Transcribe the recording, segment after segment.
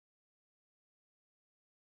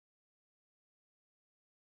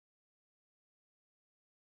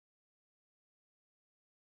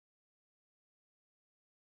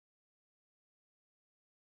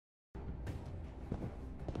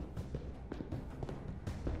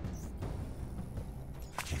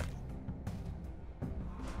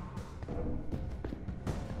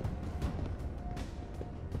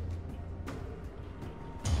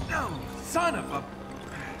son of a...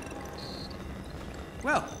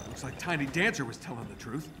 Well, looks like Tiny Dancer was telling the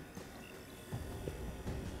truth.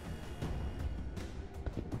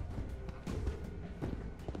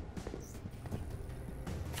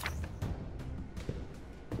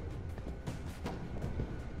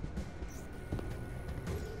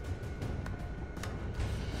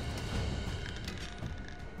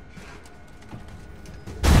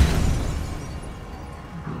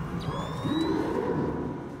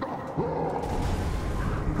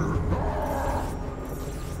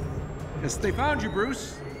 Yes, they found you,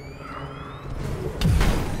 Bruce.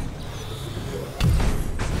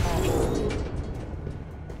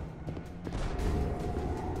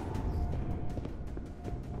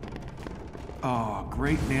 Oh,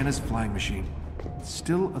 great Nana's flying machine.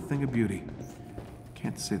 Still a thing of beauty.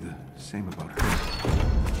 Can't say the same about her.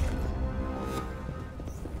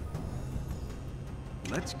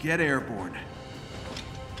 Let's get airborne.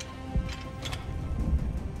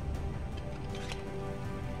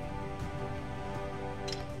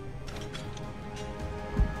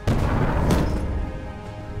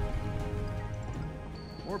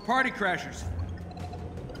 More party crashers.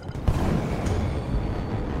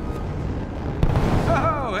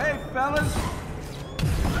 Oh, hey, fellas.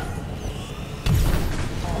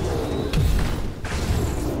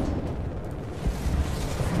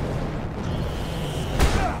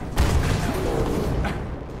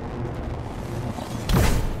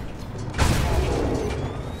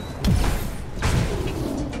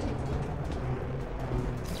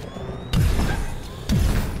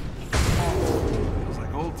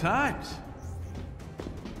 Times.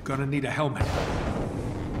 Gonna need a helmet.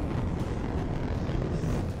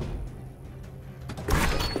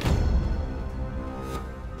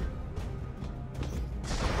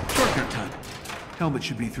 Shortcut time. Helmet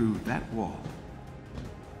should be through that wall.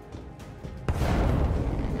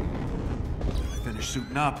 Finish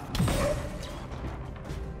suiting up.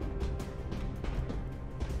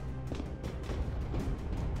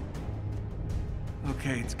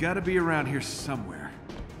 Okay, it's gotta be around here somewhere.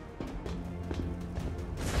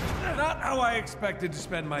 Not how I expected to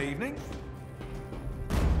spend my evening.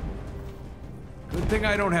 Good thing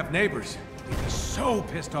I don't have neighbors. They'd be so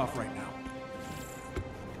pissed off right now.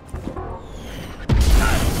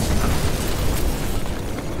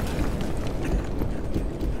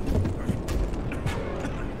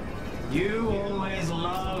 You always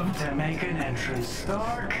love to make an entrance,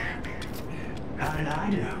 Stark. How did I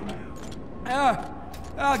do?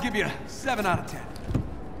 I'll give you a 7 out of 10.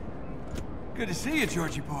 Good to see you,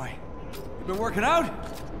 Georgie boy. You been working out?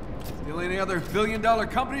 Still any other billion-dollar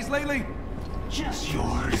companies lately? Just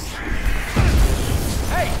yours.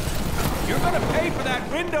 Hey! You're gonna pay for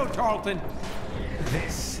that window, Tarleton!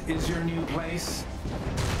 This is your new place?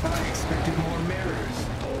 I expected more mirrors.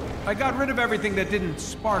 I got rid of everything that didn't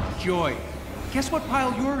spark joy. Guess what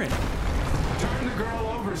pile you're in? Turn the girl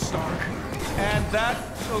over, Stark. And that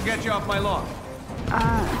will get you off my lawn.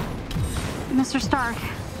 Mr. Stark.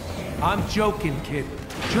 I'm joking, kid.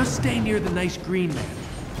 Just stay near the nice green man.